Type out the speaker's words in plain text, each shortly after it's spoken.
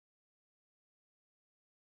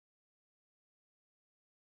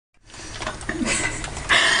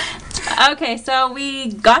Okay, so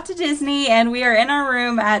we got to Disney and we are in our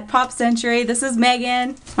room at Pop Century. This is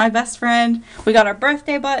Megan, my best friend. We got our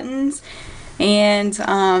birthday buttons and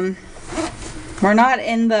we're not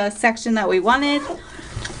in the section that we wanted,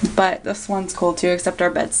 but this one's cool too, except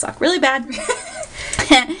our beds suck really bad.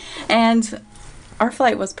 And our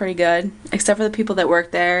flight was pretty good, except for the people that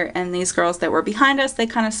worked there, and these girls that were behind us, they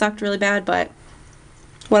kind of sucked really bad, but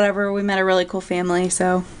whatever, we met a really cool family,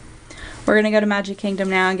 so we're gonna go to Magic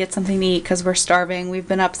Kingdom now and get something to eat because we're starving. We've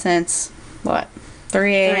been up since, what,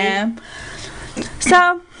 3 a.m.?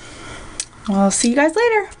 So, we'll see you guys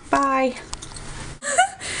later. Bye.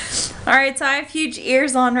 Alright, so I have huge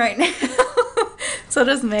ears on right now. So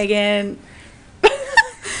does Megan.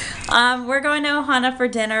 We're going to Ohana for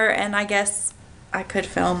dinner, and I guess I could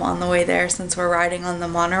film on the way there since we're riding on the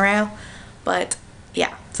monorail. But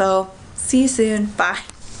yeah, so see you soon. Bye.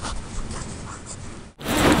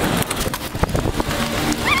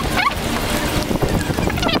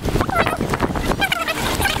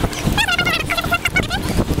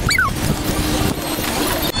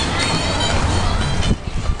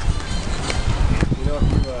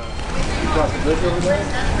 Over there,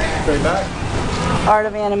 straight back. Art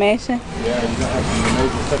of Animation. Yeah, you don't have some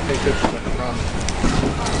amazing stuff. Take pictures, I promise.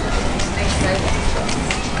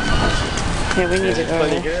 Yeah, we need to go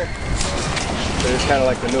there. Here. So it's kind of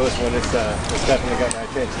like the newest one. It's definitely got my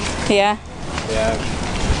attention. Yeah. Yeah.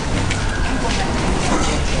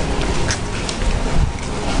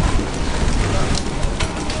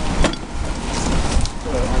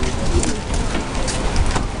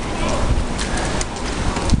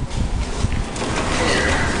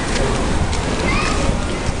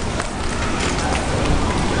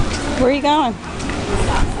 Where are you going?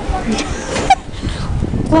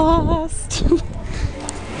 Lost.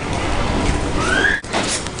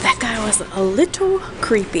 That guy was a little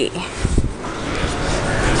creepy.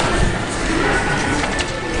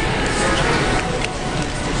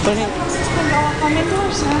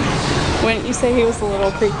 Wouldn't you say he was a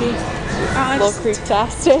little creepy? A little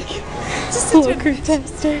creeptastic? Just a little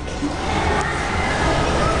creeptastic.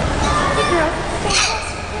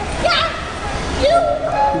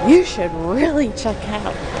 You should really check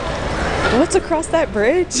out what's across that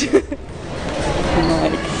bridge. I'm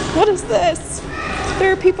like, what is this?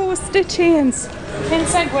 There are people with stitch hands. And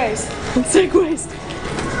segways. And segways.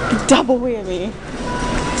 Double whammy.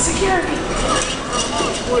 Security.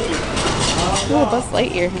 Oh, Buzz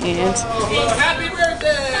Lightyear hand. Happy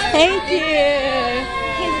birthday! Thank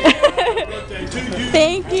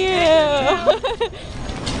you! Thank you!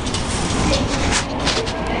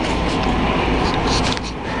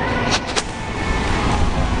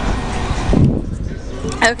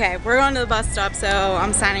 Okay, we're going to the bus stop, so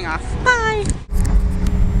I'm signing off. Bye!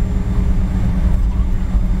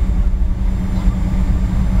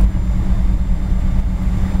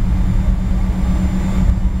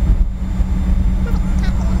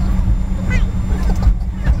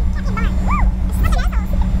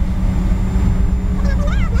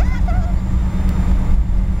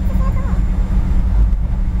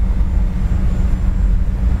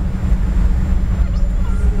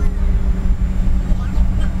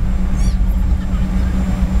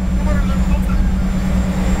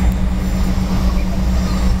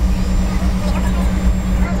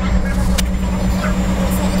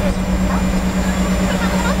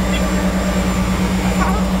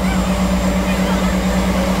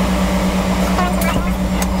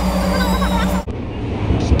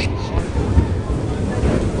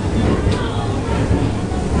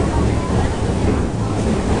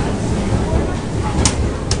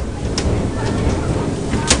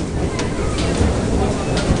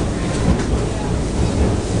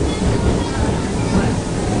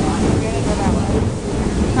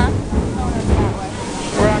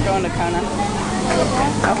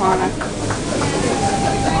 Ohana.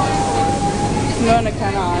 I'm going to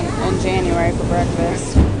Kona in January for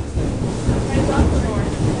breakfast.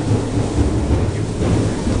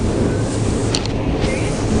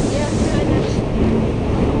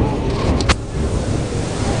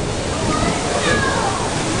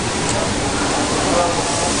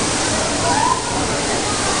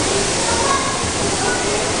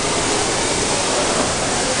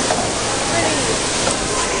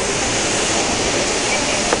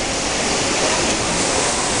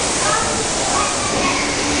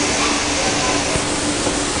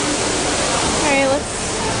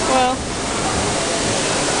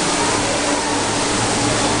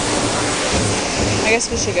 I guess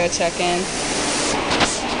we should go check in.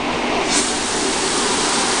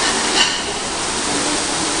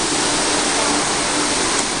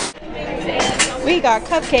 we got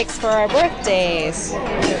cupcakes for our birthdays.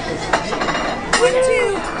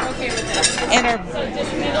 And our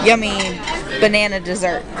yummy banana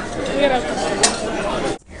dessert.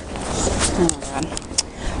 Oh my god.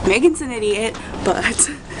 Megan's an idiot, but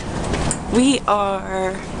we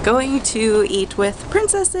are going to eat with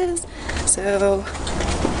princesses. So,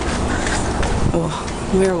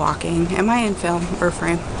 oh, we're walking. Am I in film or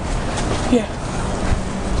frame? Yeah.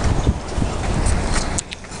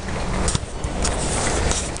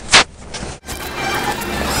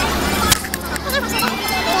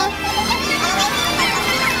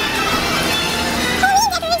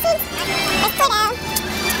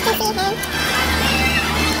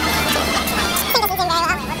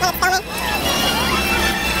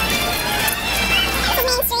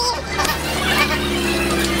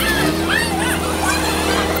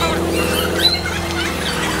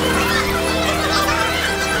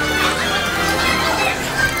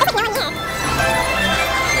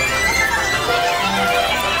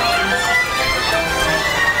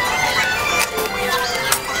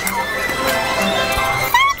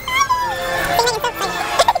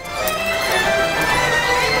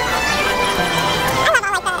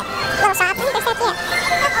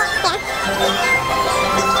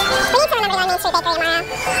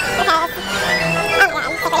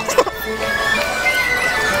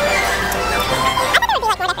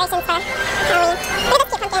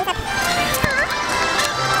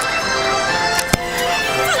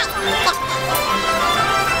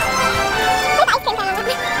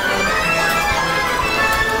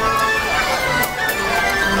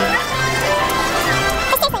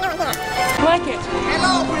 Like it.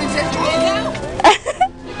 Hello, Princess.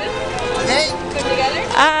 Hey.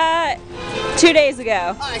 2 days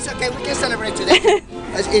ago. Oh, it's okay. We can celebrate today.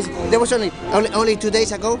 There was only 2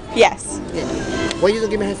 days ago. Yes. Yeah. Why you don't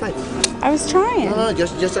give me a high five? I was trying. No,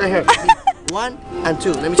 just right here. 1 and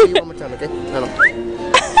 2. Let me tell you one more time, okay? No.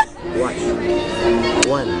 Watch.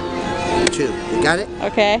 1, 2. You got it?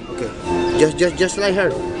 Okay. Okay. Just like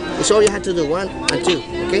her. It's all you have to do. 1 and 2.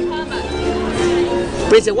 Okay.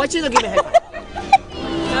 Princess, why you don't give me a high five?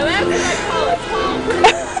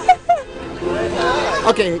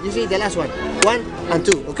 Okay, you see the last one. 1 and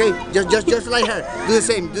 2, okay? Just like her. Do the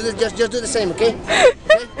same. Just do the same, okay?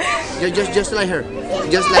 Okay? Just like her.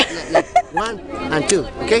 Just like 1 and 2,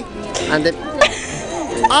 okay? And then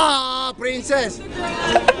ah, princess.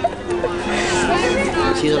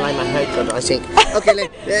 She don't like my haircut, I think. Okay,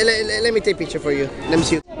 let me take a picture for you. Let me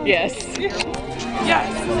see. Yes. Yes.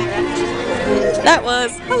 That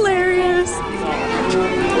was hilarious.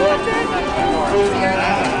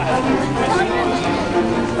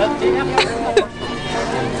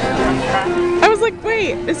 I was like,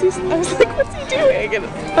 wait, I was like, what's he doing? And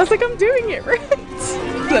I was like, I'm doing it right.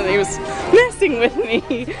 And then he was messing with me.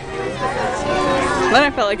 Then I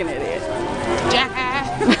felt like an idiot.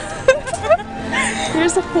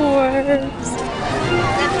 Here's a horse. Is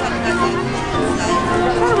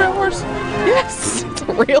that a real horse? Yes, it's a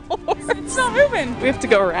real horse. It's not moving. We have to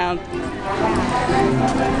go around.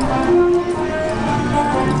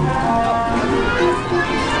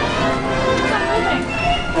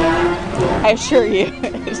 I assure you,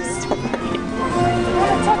 it's so right.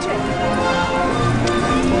 Don't touch it.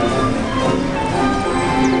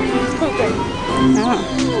 Okay. Oh.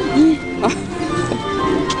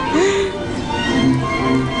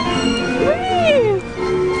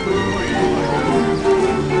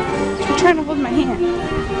 I'm trying to hold my hand.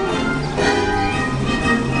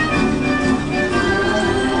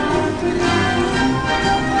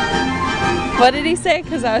 What did he say?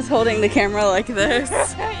 Because I was holding the camera like this.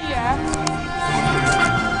 Yeah.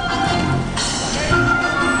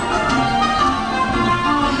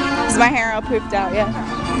 Is my hair all poofed out yet?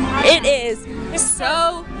 It is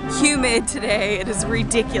so humid today. It is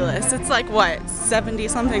ridiculous. It's like what, 70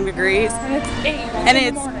 something degrees? And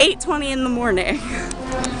it's 8:20 in the morning.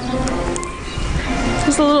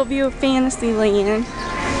 Just a little view of Fantasyland,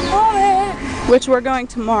 which we're going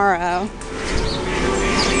tomorrow.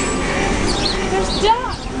 There's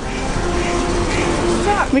duck.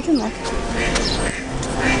 We can look.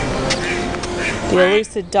 The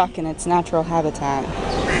elusive duck in its natural habitat.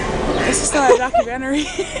 This is not a documentary.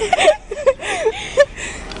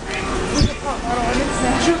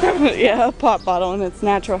 Yeah, a pop bottle in its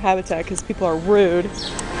natural habitat because people are rude.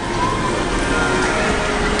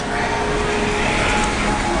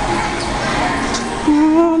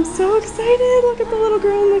 Oh, I'm so excited. Look at the little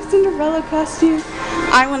girl in the Cinderella costume.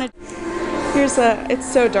 I want to... it's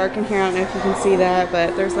so dark in here. I don't know if you can see that,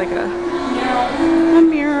 but there's like a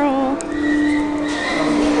mural.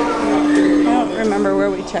 I don't remember where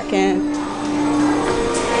we check in.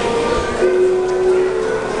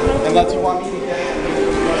 Unless you want me to get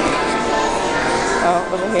Oh,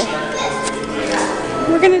 over here.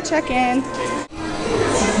 We're gonna check in.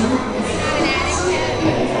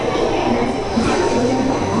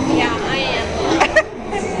 Yeah, I am.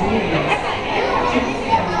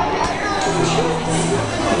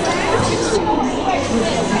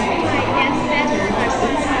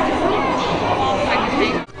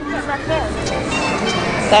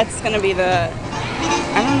 That's gonna be the,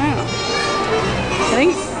 I don't know.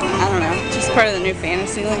 I don't know, just part of the new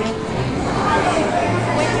fantasy land.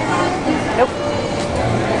 Nope.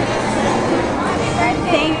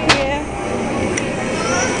 Thank you.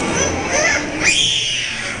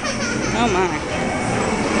 Oh my.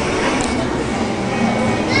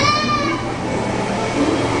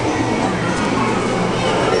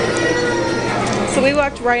 So we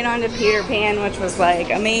walked right onto Peter Pan, which was like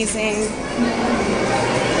amazing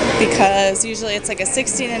because usually it's like a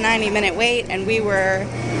 60 to 90 minute wait, and we were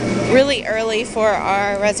really early for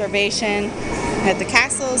our reservation at the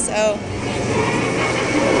castle, so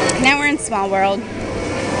now we're in Small World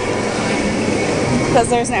because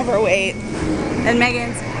there's never a wait, and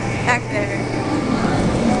Megan's back there.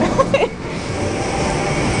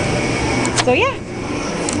 So yeah.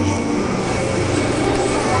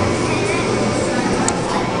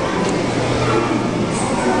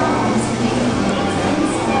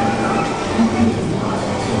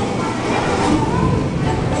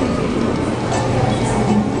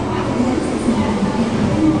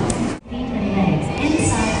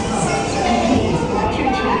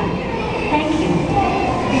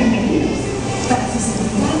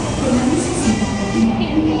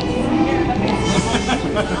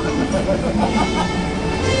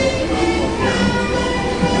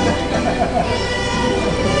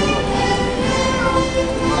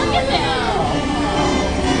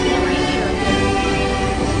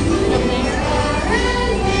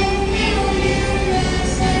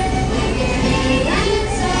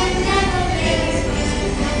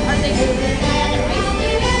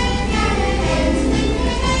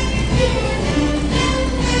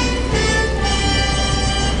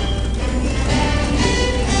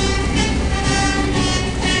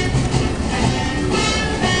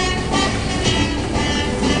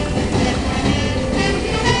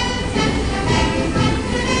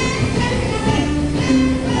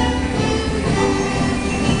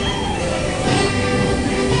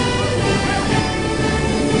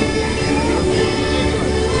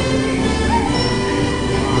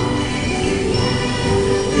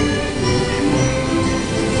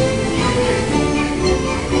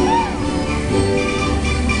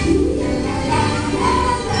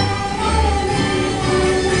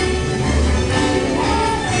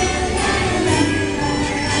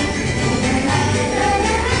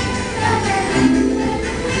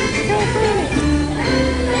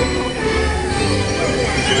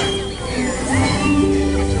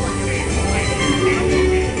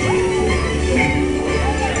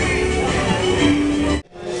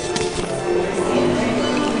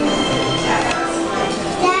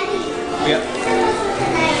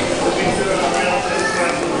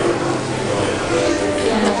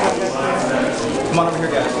 Come on over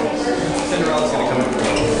here, guys. Cinderella's gonna come in.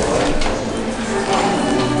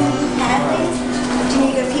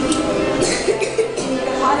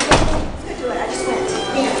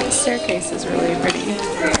 The staircase is really pretty.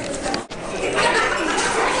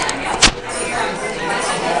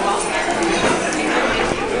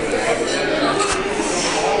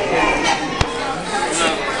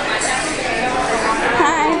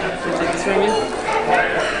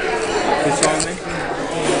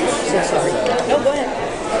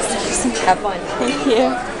 Have fun. Thank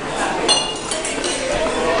you.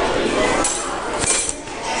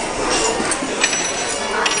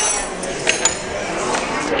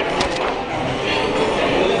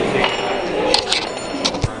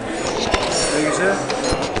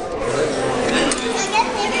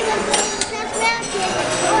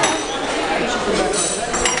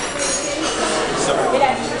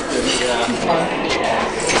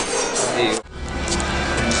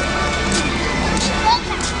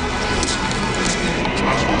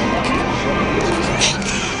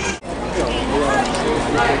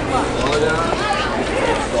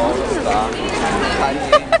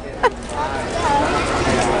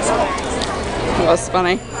 That was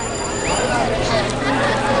funny.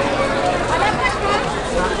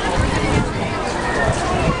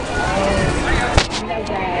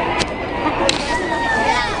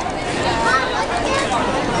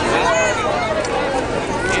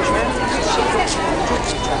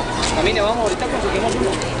 Camine, vamos, ahorita conseguimos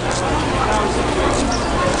uno.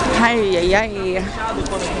 Ay, ay, ay.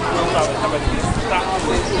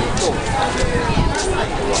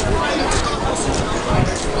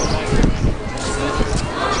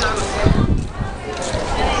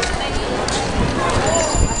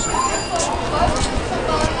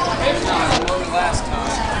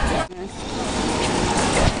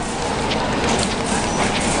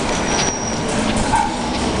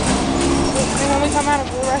 When we come out of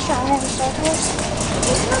the restaurant, we'll start this.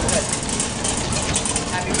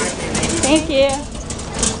 Thank you.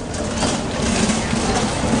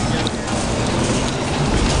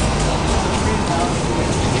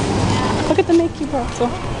 Look at the Mickey pretzel.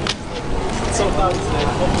 Where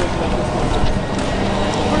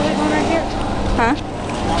are they going right here? Huh?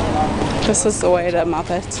 This is the way to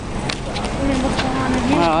Muppets. I mean, what's going on in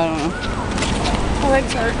here? Oh, I don't know. My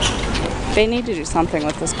legs hurt. They need to do something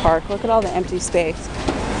with this park. Look at all the empty space.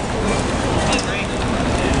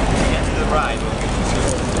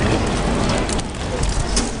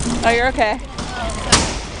 Oh, you're okay.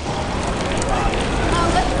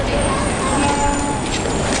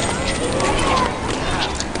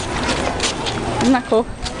 Isn't that cool?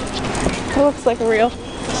 It looks like a real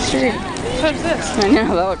street. What's this? I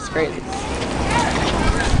know, that looks crazy.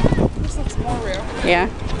 This looks more real. Yeah.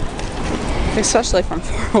 Especially from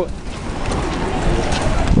far away.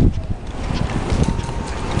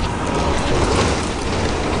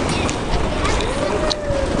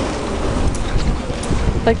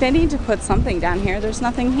 Like, they need to put something down here. There's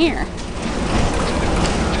nothing here.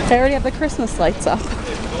 They already have the Christmas lights up.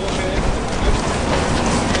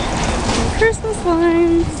 Christmas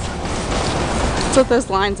lines. That's what those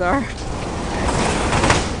lines are.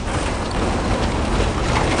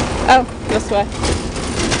 Oh, this way.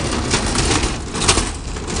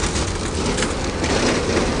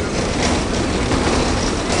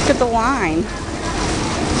 Look at the line.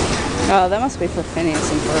 Oh, that must be for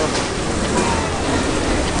Phineas and Ferb.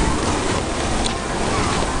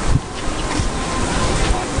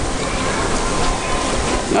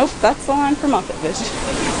 Nope, that's the line for Muppet Vision.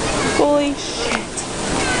 Holy shit.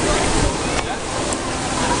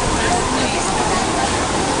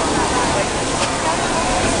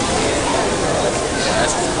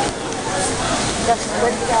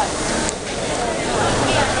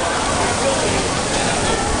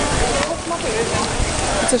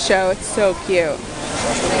 It's a show, it's so cute.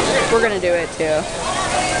 We're gonna do it too.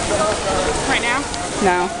 Right now?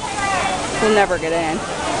 No, we'll never get in.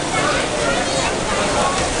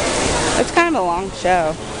 It's kind of a long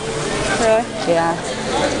show. Really? Yeah.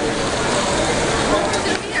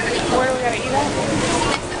 Where do we gotta eat at?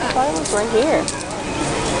 I thought it was right here.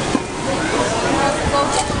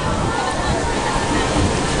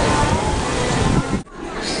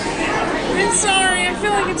 I'm sorry, I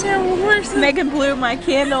feel like a terrible person. Megan blew my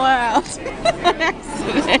candle out.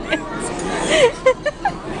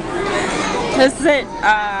 This is it.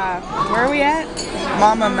 Where are we at?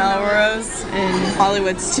 Mama Melrose in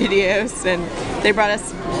Hollywood Studios, and they brought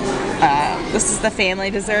us. This is the family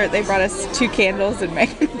dessert. They brought us 2 candles, and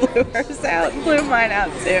Megan blew hers out. Blew mine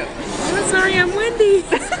out too. I'm sorry, I'm windy.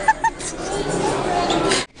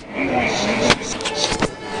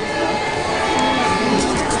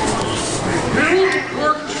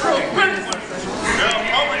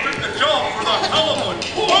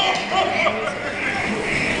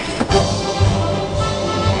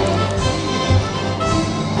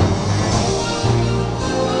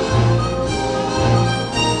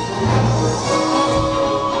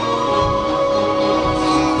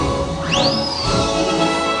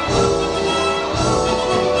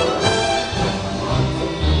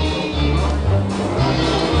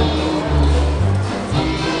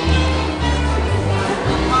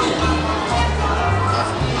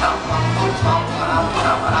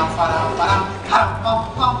 Para